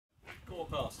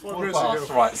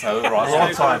Right, so right, we're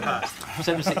on time.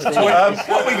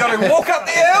 What we got to walk up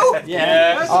the hill?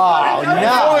 Yeah. Oh no!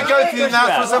 Before we go through the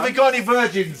announcements, have we got any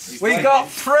virgins? We got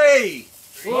 3.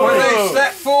 Will they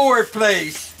step forward,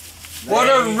 please? What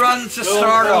a run to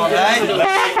start on,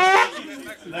 eh?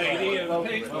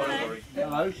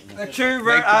 The 2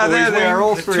 there they are,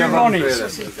 all 3 of them.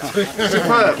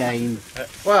 Superb.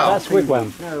 Wow. That's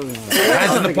wigwam.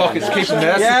 Hands in the pockets, keep them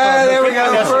there. Yeah, there we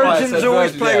go. Virgins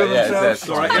always play with themselves.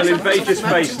 All right, you'll invade your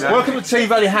space now. Welcome to Team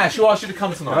Valley Hash. Who asked you to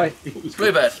come tonight?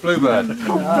 Bluebird. Bluebird.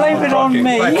 Blame it on me.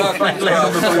 Blame on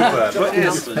the Bluebird.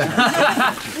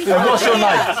 And what's your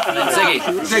name?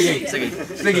 Ziggy.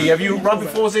 Ziggy. Have you run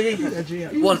before,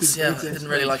 Ziggy? Once, yeah, I didn't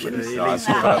really like it. You'll be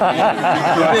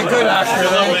good after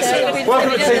that.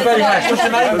 Welcome to Team Valley Hash. What's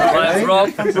your name?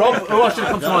 Rob. Rob. Who asked you to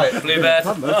come tonight? Bluebird.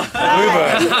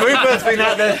 Bluebird's been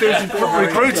out there doing some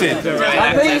recruiting.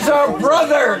 And these are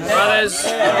brothers.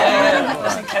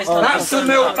 That's the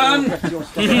milkman.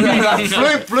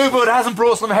 Bluebird hasn't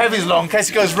brought some heavies along in case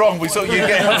it goes wrong. We sort you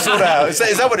get them sorted out. Is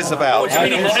that what it's about?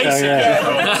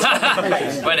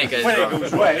 When it goes wrong.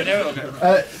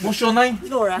 What's your name?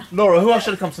 Laura. Laura. Who else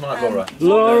should have come tonight, Laura?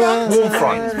 Laura. Warm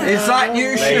front. Is that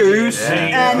new shoes?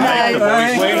 No.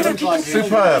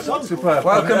 Superb.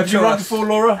 Welcome Have to you run us. before,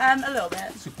 Laura? A little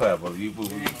bit. Superb. Well, you will.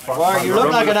 Well, you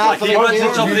look like an athlete.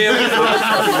 Welcome to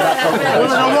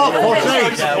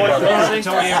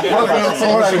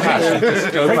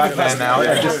Go back there now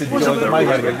and just enjoy the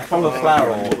mayhem. Follow the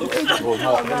flower or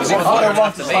not. Is it harder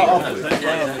one to start off with?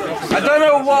 I don't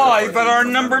know why, but our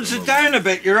numbers are down a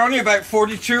bit. You're only about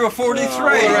 42 or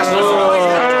 43.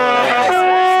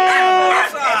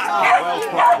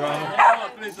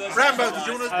 Rambo, did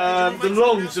you want to... The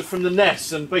longs are from the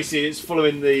nests, and basically it's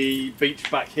following the beach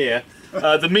back here.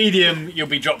 The medium, you'll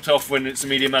be dropped off when it's a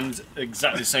medium, and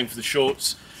exactly the same for the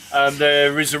shorts.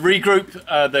 There is a regroup.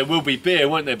 There will be beer,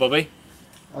 won't there, Bobby?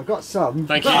 I've got some.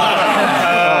 Thank you.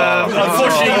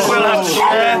 Unfortunately, you will have to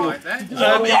share.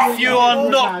 If you are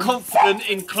not confident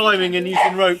in climbing and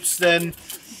using ropes, then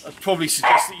I'd probably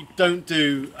suggest that you don't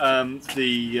do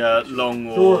the long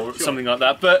or something like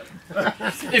that. But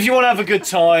if you want to have a good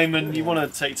time and you want to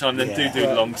take time, then do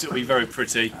the long, because it'll be very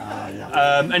pretty.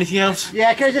 Anything else?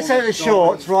 Yeah, can I just say the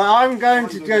shorts, right? I'm going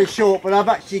to go short, but I'm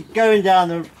actually going down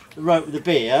the rope with the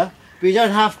beer. But you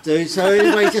don't have to, so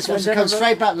anyway, you just want to come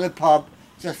straight back to the pub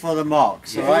just for the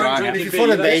marks, alright? If you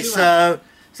follow me, so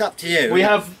it's up to you. We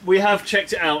have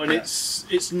checked it out, and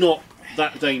it's not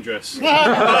that dangerous. If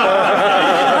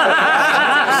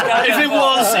it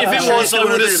was, I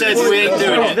would have said we ain't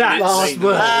doing it.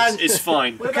 It's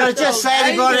fine. Can I just say,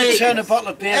 anybody? Turn a bottle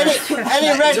of beer.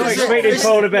 Any regulars?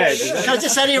 Can I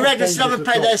just say, any regulars haven't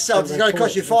paid their subs? It's going to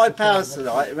cost you £5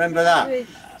 tonight. Remember that.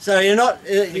 So you're not.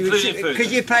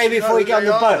 Could you pay before you get on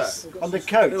the bus, on the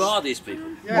coach? Who are these people?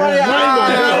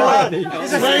 Well,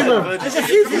 there's a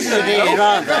few people here,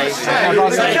 aren't they?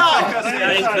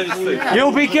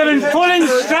 You'll be given full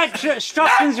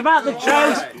instructions about the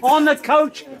trails on the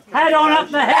coach. Head on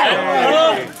up the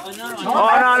hill.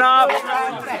 On up.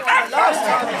 Last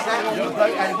time he said the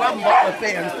bloke had one bottle of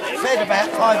beer and fed about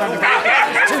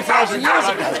 500 2,000 years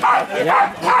ago.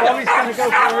 Yeah. Bobby's going to go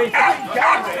for a refill.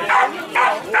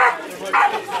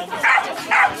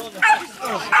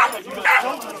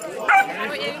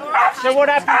 So what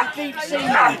happened to deep sea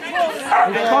man?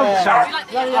 His boat's out.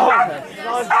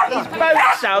 His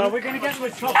boat's out. Well, we're going to get to a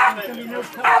top and there's going to be no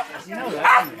coach. You know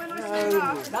that, don't you?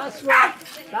 No.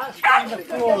 That's when the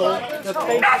floor, the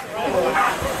big floor.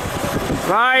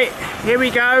 Right, here we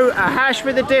go. A hash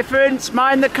with a difference.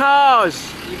 Mind the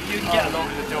cars. You can get along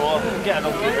with the door. You can get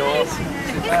along with the door.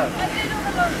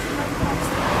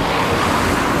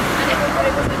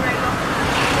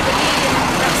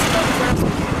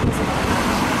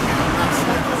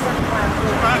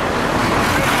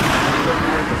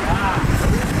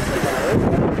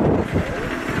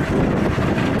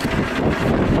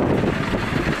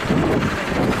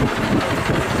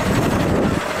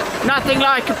 Nothing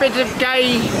like a bit of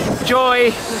gay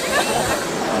joy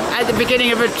at the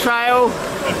beginning of a trail.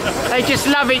 They just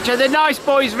love each other. Nice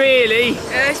boys, really.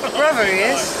 Yeah, it's my brother, he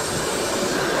is.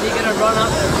 Are you going to run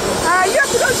up? You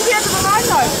have to go to the end of the line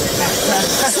though.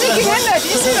 Sneaking in there, do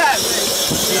you see that?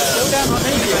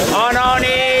 On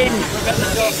in.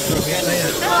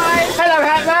 Hi. Hello,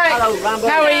 Hat Mate. Hello, Rambo.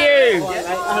 How are you?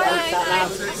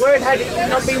 Word had it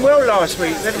not been well last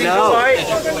week. Everything's all right?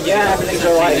 Yeah, everything's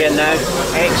all right again now.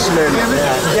 Excellent.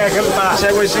 Yeah, come back. So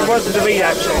it wasn't a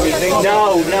relapse or anything?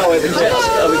 No, it was.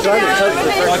 I was trying to cope for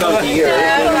the first 20 years.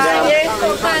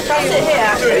 sit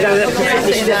here. Where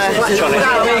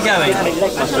are you going?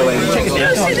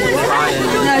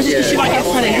 No, just because she might get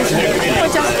funny.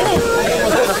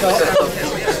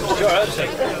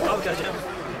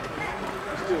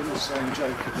 Doing the same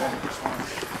joke again.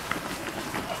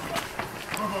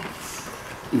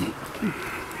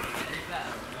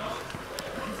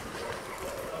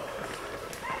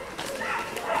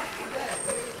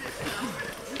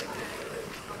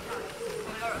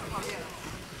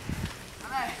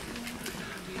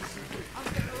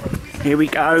 Here we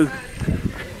go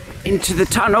into the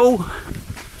tunnel.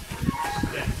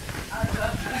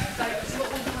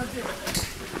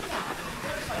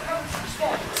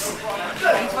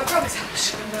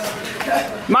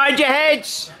 Mind your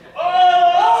heads!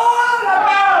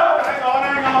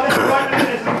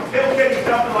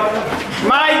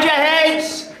 Mind your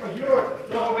heads!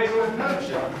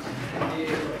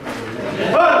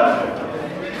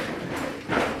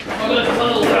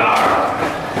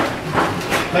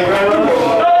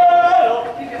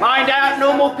 Mind out,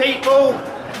 normal people.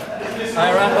 Okay,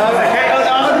 hold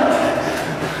on.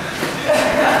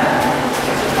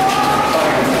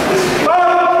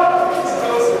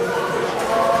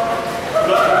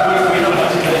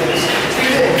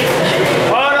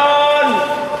 Hold on.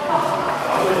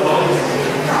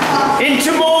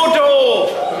 Into Mordor.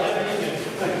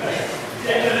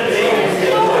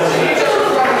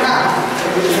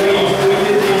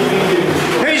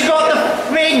 Who's got the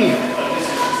thing?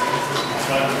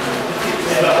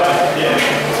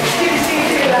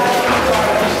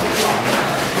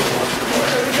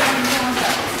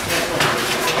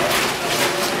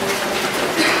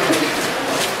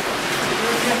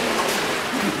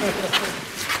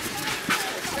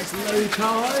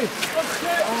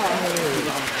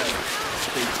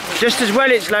 Just as well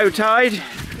it's low tide.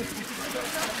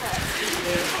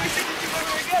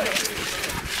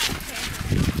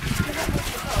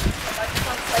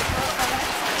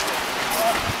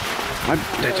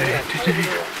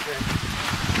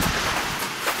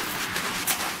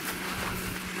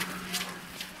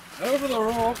 Over the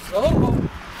rocks. Oh.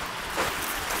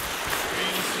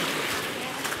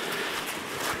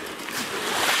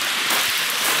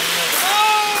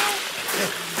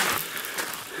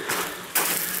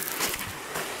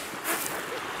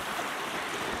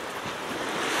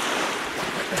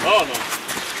 Oh no.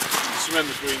 Just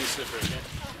remember green is slippery again.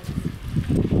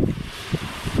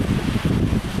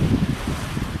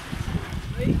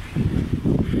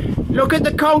 Look at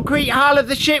the concrete hull of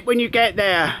the ship when you get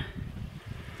there.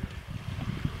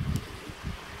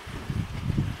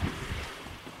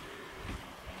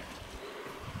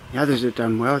 The others have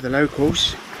done well, the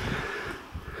locals.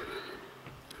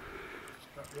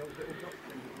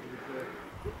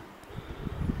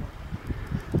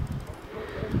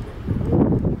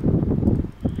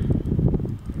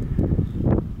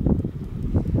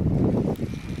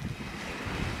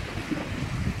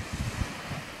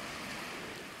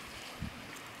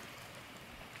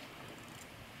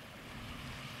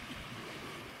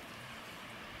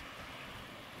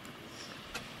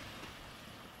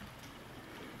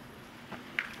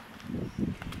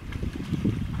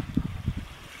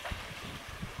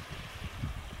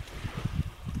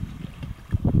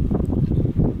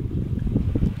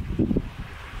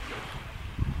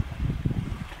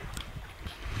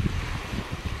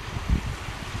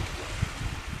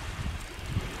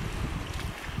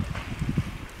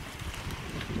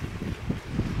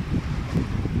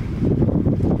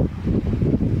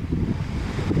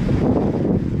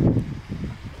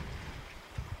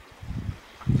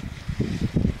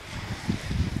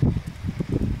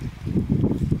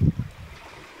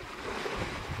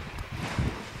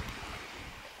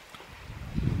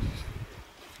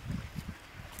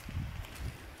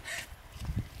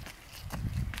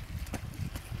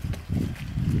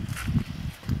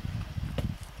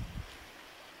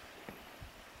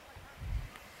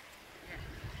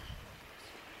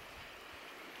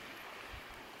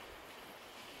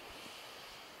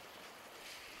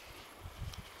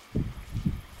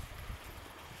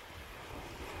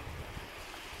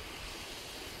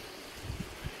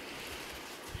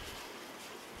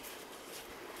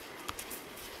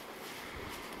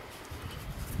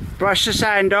 Brush the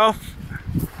sand off.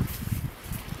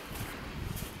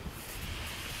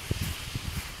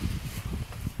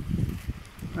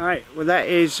 Right, well that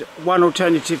is one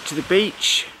alternative to the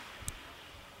beach.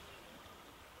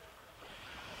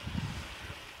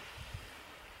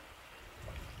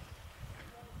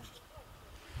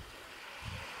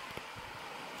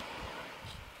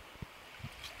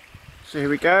 So here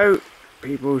we go,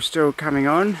 people still coming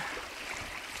on.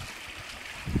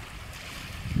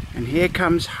 And here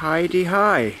comes Heidi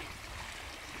High.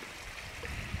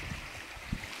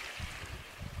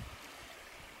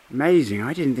 Amazing,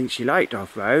 I didn't think she liked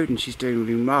off-road, and she's doing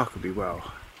remarkably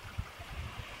well.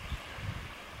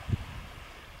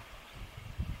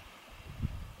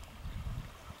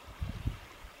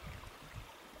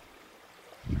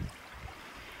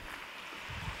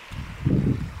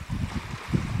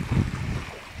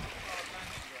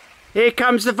 Here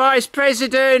comes the Vice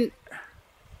President!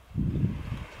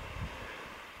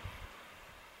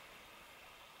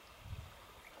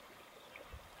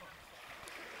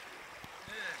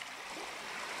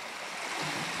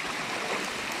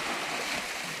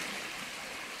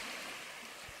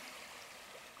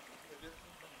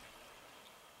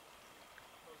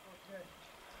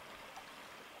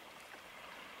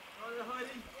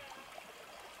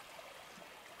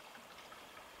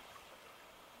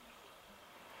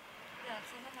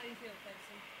 How you feel,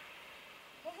 Casey?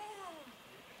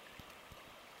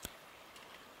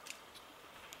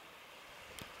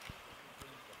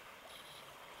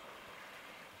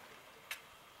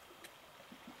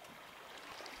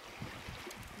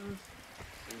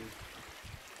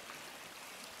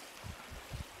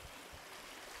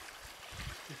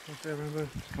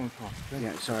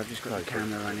 Yeah, sorry, I've just got the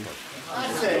camera running. I'm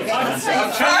turning the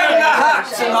hat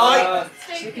tonight.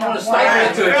 Fill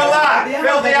that!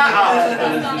 Fill the hat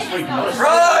up!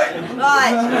 Right!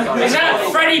 Is that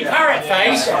Freddie Parrot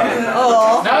face?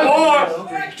 Oh. No. Or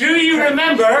do you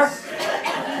remember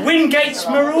Wingate's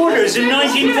Marauders in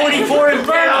 1944 in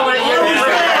Burnham?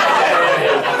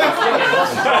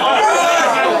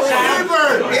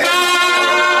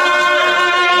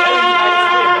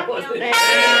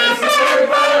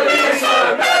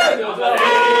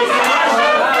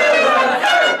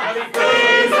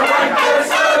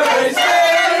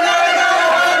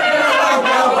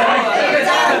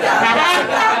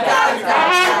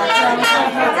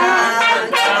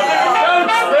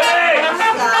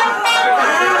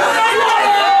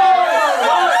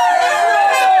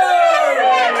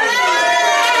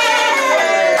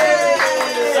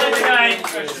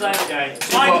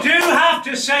 I do have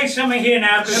to say something here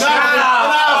now.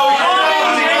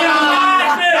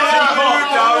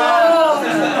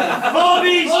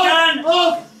 Bobby's done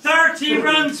 30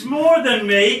 runs more than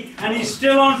me, and he's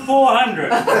still on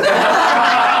 400.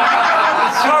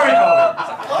 Sorry,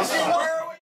 Bobby.